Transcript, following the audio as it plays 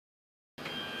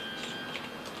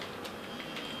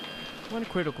One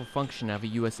critical function of a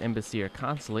U.S. embassy or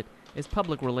consulate is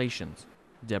public relations.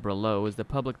 Deborah Lowe is the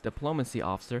public diplomacy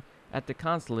officer at the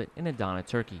consulate in Adana,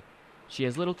 Turkey. She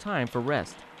has little time for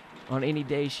rest. On any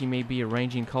day, she may be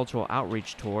arranging cultural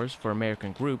outreach tours for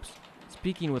American groups,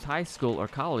 speaking with high school or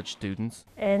college students.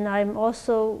 And I'm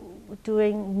also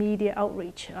doing media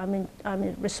outreach. I'm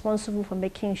responsible for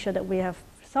making sure that we have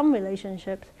some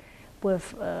relationships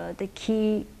with the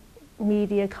key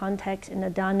media contacts in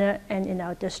Adana and in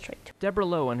our district. Deborah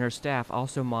Lowe and her staff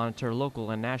also monitor local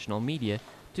and national media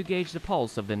to gauge the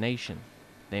pulse of the nation.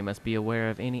 They must be aware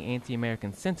of any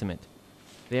anti-American sentiment.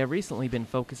 They have recently been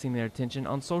focusing their attention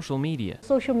on social media.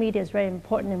 Social media is very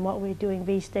important in what we're doing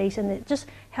these days, and it just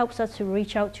helps us to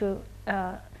reach out to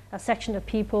a section of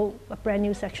people, a brand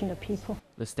new section of people.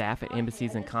 The staff at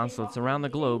embassies and consulates around the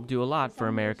globe do a lot for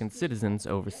American citizens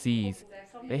overseas.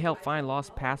 They help find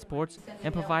lost passports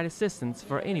and provide assistance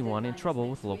for anyone in trouble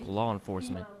with local law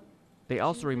enforcement. They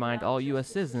also remind all U.S.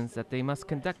 citizens that they must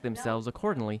conduct themselves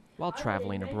accordingly while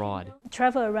traveling abroad.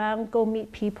 Travel around, go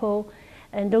meet people,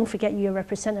 and don't forget you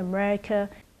represent America.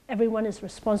 Everyone is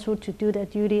responsible to do their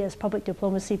duty as public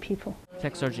diplomacy people.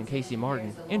 TSgt Casey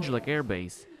Martin, Consulate Air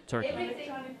Base, Turkey.